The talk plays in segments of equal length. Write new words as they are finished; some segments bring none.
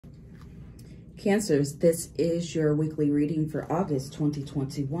Cancers, this is your weekly reading for August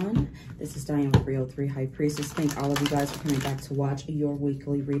 2021. This is Diane with 303 High Priestess. Thank all of you guys for coming back to watch your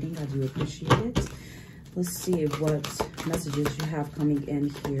weekly reading. I do appreciate it. Let's see what messages you have coming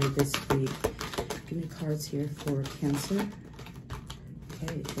in here this week. Give me cards here for Cancer.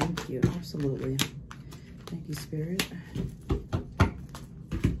 Okay, thank you. Absolutely. Thank you, Spirit.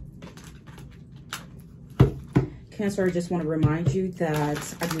 Cancer, I just want to remind you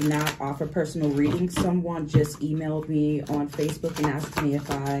that I do not offer personal readings. Someone just emailed me on Facebook and asked me if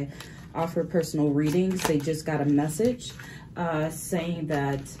I offer personal readings. They just got a message saying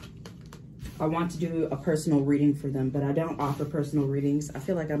that I want to do a personal reading for them, but I don't offer personal readings. I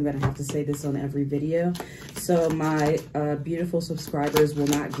feel like I'm going to have to say this on every video, so my beautiful subscribers will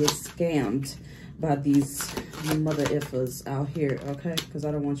not get scammed by these mother effers out here, okay? Because I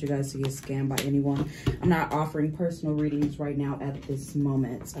don't want you guys to get scammed by anyone. I'm not offering personal readings right now at this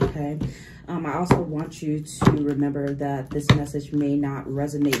moment, okay? I also want you to remember that this message may not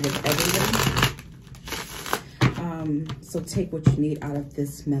resonate with everyone. So take what you need out of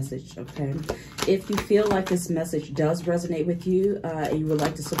this message, okay? If you feel like this message does resonate with you and you would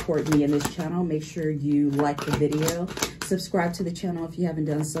like to support me in this channel, make sure you like the video, subscribe to the channel if you haven't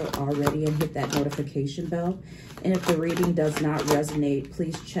done so already, and hit that notification bell. And if the reading does not resonate,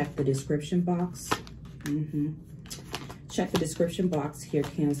 please check the description box. Check the description box here,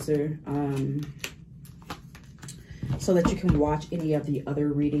 Cancer, so that you can watch any of the other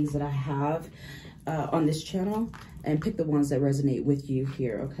readings that I have on this channel, and pick the ones that resonate with you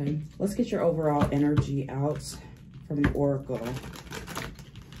here, okay? Let's get your overall energy out from the Oracle.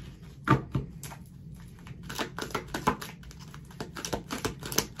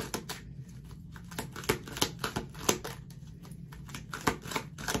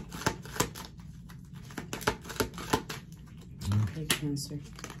 Okay, Cancer.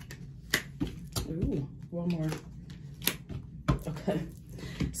 Ooh, one more. Okay.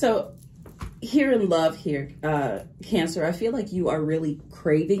 So, here in love here, Cancer, I feel like you are really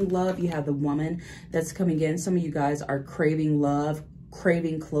craving love. You have the woman that's coming in. Some of you guys are craving love,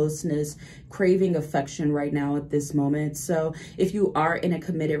 craving closeness, craving affection right now at this moment. So if you are in a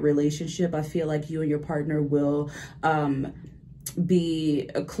committed relationship, I feel like you and your partner will be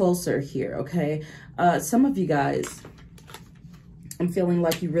closer here, okay? Some of you guys, I'm feeling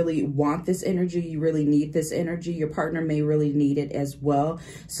like you really want this energy. You really need this energy. Your partner may really need it as well.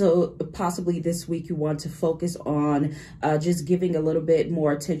 So possibly this week you want to focus on just giving a little bit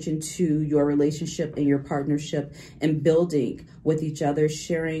more attention to your relationship and your partnership, and building with each other,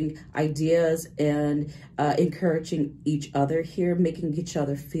 sharing ideas and encouraging each other here, making each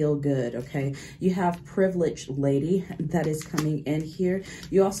other feel good, okay? You have Privileged Lady that is coming in here.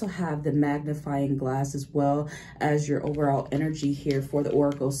 You also have the Magnifying Glass as well as your overall energy here for the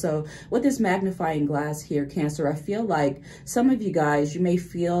Oracle. So with this Magnifying Glass here, Cancer, I feel like some of you guys, you may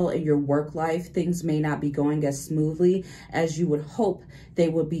feel in your work life, things may not be going as smoothly as you would hope they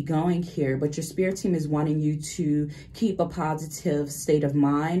would be going here, but your spirit team is wanting you to keep a positive state of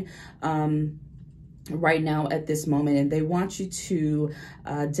mind right now at this moment, and they want you to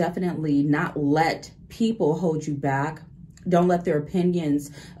definitely not let people hold you back. Don't let their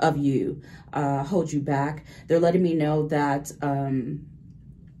opinions of you hold you back. They're letting me know that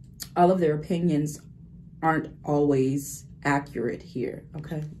all of their opinions aren't always accurate here,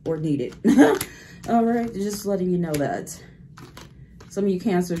 okay, or needed. All right, just letting you know that. Some of you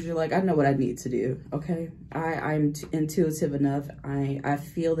Cancers, you're like, I know what I need to do, okay? I'm intuitive enough. I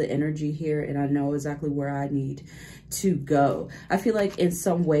feel the energy here, and I know exactly where I need to go. I feel like in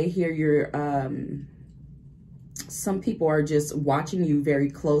some way here, you're, some people are just watching you very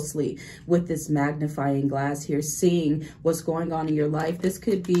closely with this Magnifying Glass here, seeing what's going on in your life. This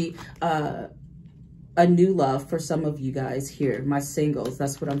could be a new love for some of you guys here, my singles.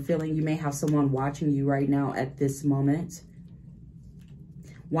 That's what I'm feeling. You may have someone watching you right now at this moment,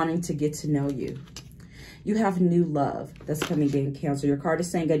 wanting to get to know you. You have new love that's coming in, Cancer. Your card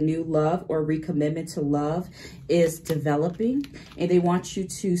is saying a new love or recommitment to love is developing, and they want you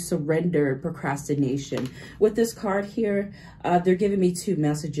to surrender procrastination. With this card here, they're giving me two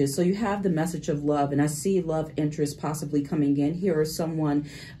messages. So you have the message of love, and I see love interest possibly coming in here, or someone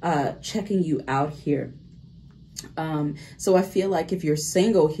checking you out here. So I feel like if you're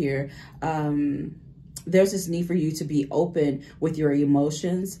single here, there's this need for you to be open with your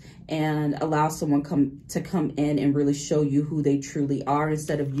emotions and allow someone to come in and really show you who they truly are,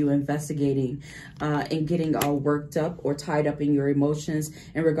 instead of you investigating and getting all worked up or tied up in your emotions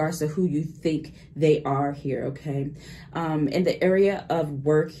in regards to who you think they are here, okay? In the area of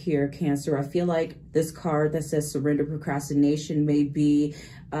work here, Cancer, I feel like this card that says surrender procrastination may be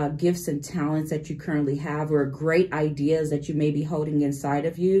gifts and talents that you currently have, or great ideas that you may be holding inside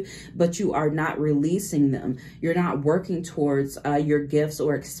of you, but you are not releasing them. You're not working towards your gifts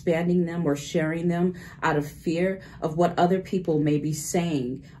or expanding them or sharing them out of fear of what other people may be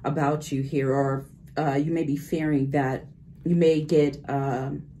saying about you here, or you may be fearing that you may get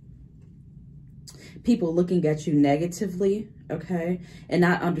people looking at you negatively, okay, and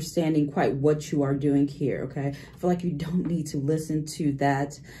not understanding quite what you are doing here, okay? I feel like you don't need to listen to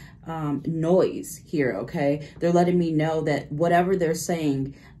that noise here, okay? They're letting me know that whatever they're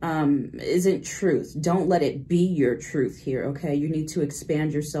saying isn't truth. Don't let it be your truth here, okay? You need to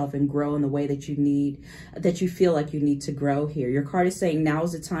expand yourself and grow in the way that you need, that you feel like you need to grow here. Your card is saying now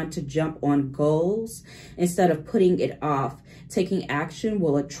is the time to jump on goals instead of putting it off. Taking action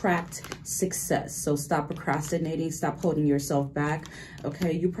will attract success. So stop procrastinating, stop holding yourself back,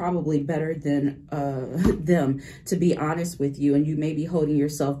 okay? You're probably better than them, to be honest with you, and you may be holding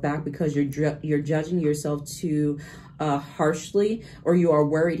yourself back because you're judging yourself too harshly, or you are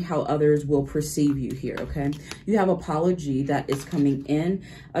worried how others will perceive you here, okay? You have apology that is coming in.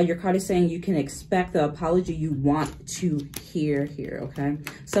 Your card is saying you can expect the apology you want to hear here, okay?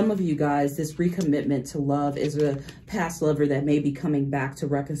 Some of you guys, this recommitment to love is a past lover that may be coming back to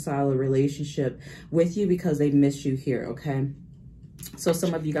reconcile a relationship with you because they miss you here, okay? So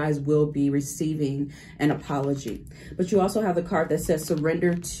some of you guys will be receiving an apology. But you also have the card that says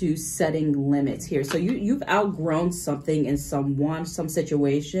surrender to setting limits here. So you've outgrown something in someone, some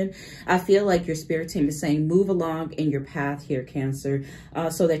situation. I feel like your spirit team is saying move along in your path here, Cancer,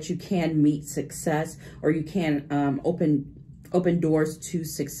 so that you can meet success, or you can open doors to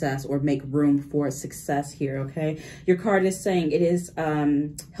success or make room for success here, okay? Your card is saying it is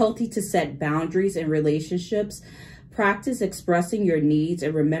healthy to set boundaries in relationships. Practice expressing your needs,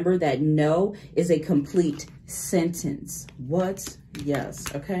 and remember that no is a complete sentence. What? Yes,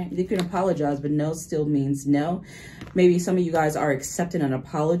 okay? You can apologize, but no still means no. Maybe some of you guys are accepting an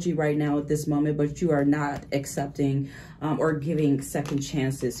apology right now at this moment, but you are not accepting or giving second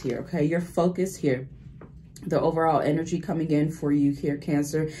chances here, okay? Your focus here, the overall energy coming in for you here,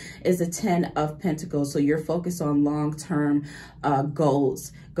 Cancer, is the 10 of Pentacles. So you're focused on long-term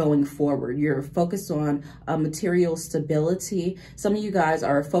goals going forward. You're focused on material stability. Some of you guys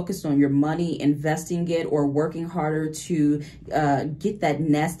are focused on your money, investing it, or working harder to get that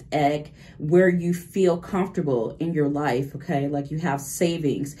nest egg where you feel comfortable in your life, okay? Like you have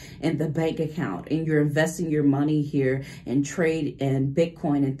savings in the bank account and you're investing your money here in trade and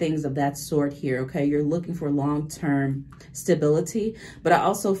Bitcoin and things of that sort here, okay? You're looking for long-term stability, but I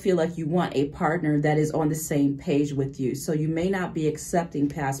also feel like you want a partner that is on the same page with you. So you may not be accepting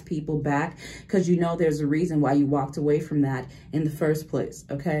past people back because you know there's a reason why you walked away from that in the first place,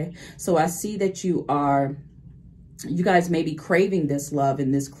 okay? So I see that you guys may be craving this love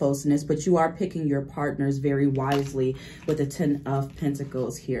and this closeness, but you are picking your partners very wisely with the 10 of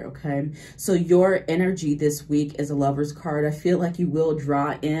Pentacles here, okay? So your energy this week is a Lover's card. I feel like you will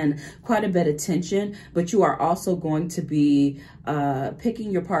draw in quite a bit of attention, but you are also going to be picking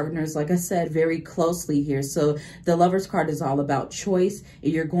your partners, like I said, very closely here. So the Lover's card is all about choice,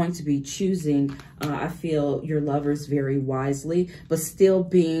 and you're going to be choosing, I feel, your lovers very wisely, but still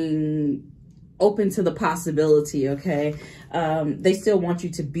being open to the possibility, okay? They still want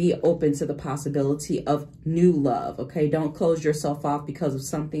you to be open to the possibility of new love, okay? Don't close yourself off because of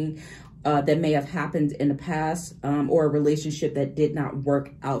something that may have happened in the past, or a relationship that did not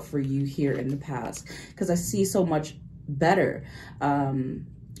work out for you here in the past. Because I see so much better,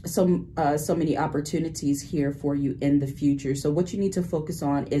 so many opportunities here for you in the future. So what you need to focus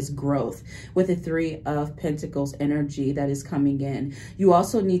on is growth with the 3 of Pentacles energy that is coming in. You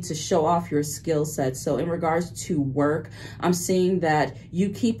also need to show off your skill set. So in regards to work, I'm seeing that you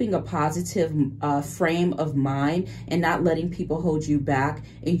keeping a positive frame of mind and not letting people hold you back,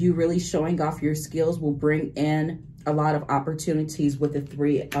 and you really showing off your skills will bring in a lot of opportunities with the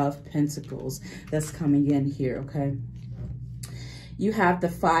 3 of Pentacles that's coming in here, okay? You have the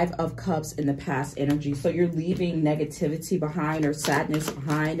 5 of Cups in the past energy. So you're leaving negativity behind or sadness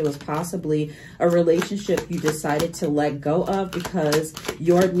behind. It was possibly a relationship you decided to let go of because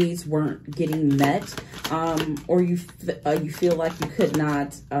your needs weren't getting met, or you feel like you could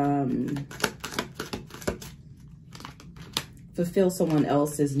not fulfill someone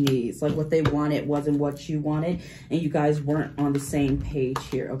else's needs. Like what they wanted wasn't what you wanted, and you guys weren't on the same page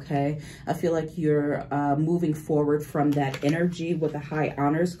here, okay? I feel like you're moving forward from that energy with a High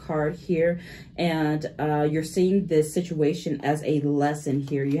Honors card here, and you're seeing this situation as a lesson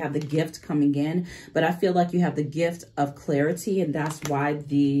here. You have the gift coming in, but I feel like you have the gift of clarity, and that's why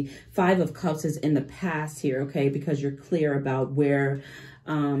the Five of Cups is in the past here, okay? Because you're clear about where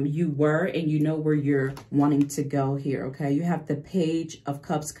you were, and you know where you're wanting to go here, okay? You have the Page of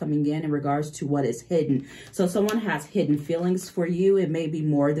Cups coming in regards to what is hidden. So someone has hidden feelings for you. It may be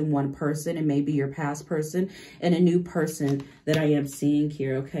more than one person. It may be your past person and a new person that I am seeing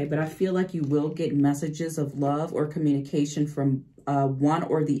here, okay? But I feel like you will get messages of love or communication from one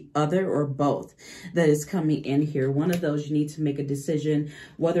or the other, or both, that is coming in here. One of those, you need to make a decision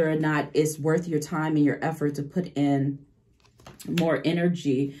whether or not it's worth your time and your effort to put in more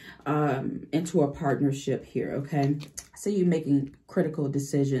energy into a partnership here, okay? So you're making critical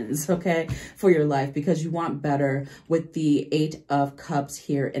decisions, okay, for your life, because you want better with the Eight of Cups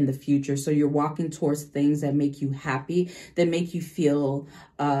here in the future. So you're walking towards things that make you happy, that make you feel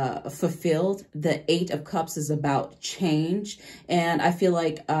fulfilled. The Eight of Cups is about change, and I feel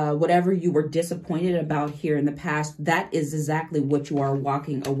like whatever you were disappointed about here in the past, that is exactly what you are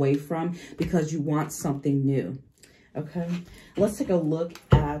walking away from, because you want something new. Okay, let's take a look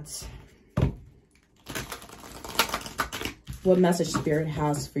at what message Spirit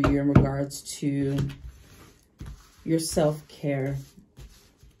has for you in regards to your self-care.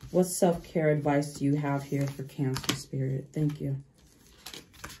 What self-care advice do you have here for Cancer, Spirit? Thank you.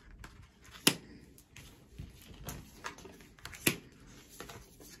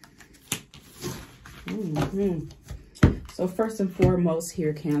 So first and foremost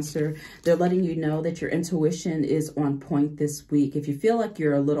here, Cancer, they're letting you know that your intuition is on point this week. If you feel like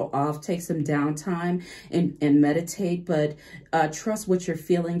you're a little off, take some downtime and meditate, but trust what you're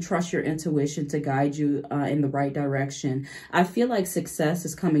feeling. Trust your intuition to guide you in the right direction. I feel like success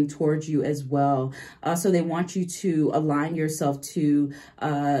is coming towards you as well. So they want you to align yourself to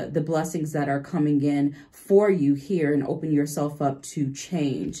the blessings that are coming in for you here, and open yourself up to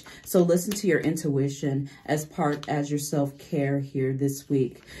change. So listen to your intuition as your self-care here this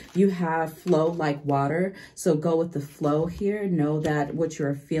week. You have flow like water, so go with the flow here. Know that what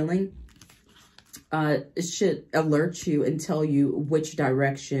you're feeling it should alert you and tell you which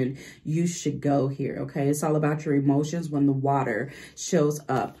direction you should go here, okay? It's all about your emotions when the water shows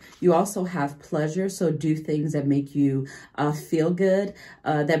up. You also have pleasure, so do things that make you feel good,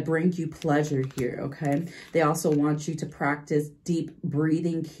 that bring you pleasure here, okay? They also want you to practice deep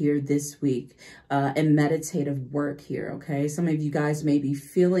breathing here this week and meditative work here, okay? Some of you guys may be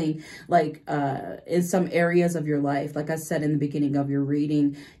feeling like in some areas of your life, like I said in the beginning of your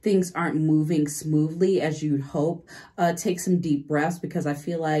reading, things aren't moving smoothly as you'd hope. Take some deep breaths, because I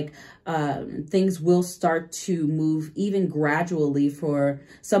feel like things will start to move even gradually for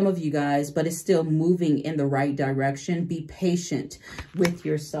some of you guys, but it's still moving in the right direction. Be patient with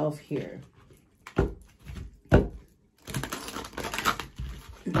yourself here.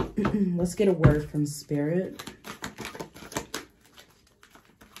 Let's get a word from Spirit.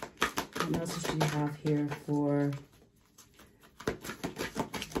 What message do you have here for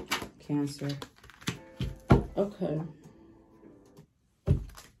Cancer? Okay.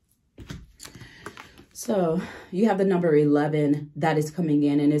 So you have the number 11 that is coming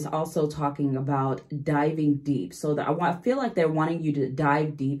in, and is also talking about diving deep. So I feel like they're wanting you to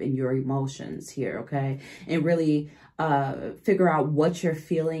dive deep in your emotions here, okay? And really figure out what you're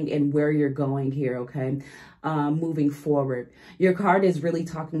feeling and where you're going here, okay? Moving forward. Your card is really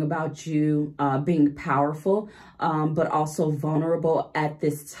talking about you being powerful, but also vulnerable at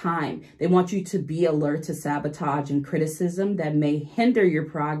this time. They want you to be alert to sabotage and criticism that may hinder your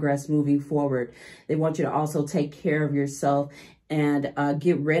progress moving forward. They want you to also take care of yourself and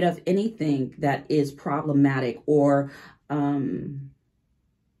get rid of anything that is problematic, or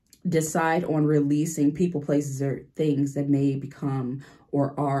decide on releasing people, places, or things that may become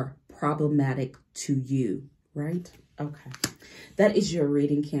or are problematic to you, right? Okay. That is your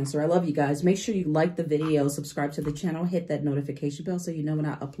reading, Cancer. I love you guys. Make sure you like the video, subscribe to the channel, hit that notification bell so you know when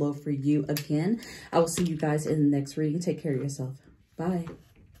I upload for you again. I will see you guys in the next reading. Take care of yourself. Bye.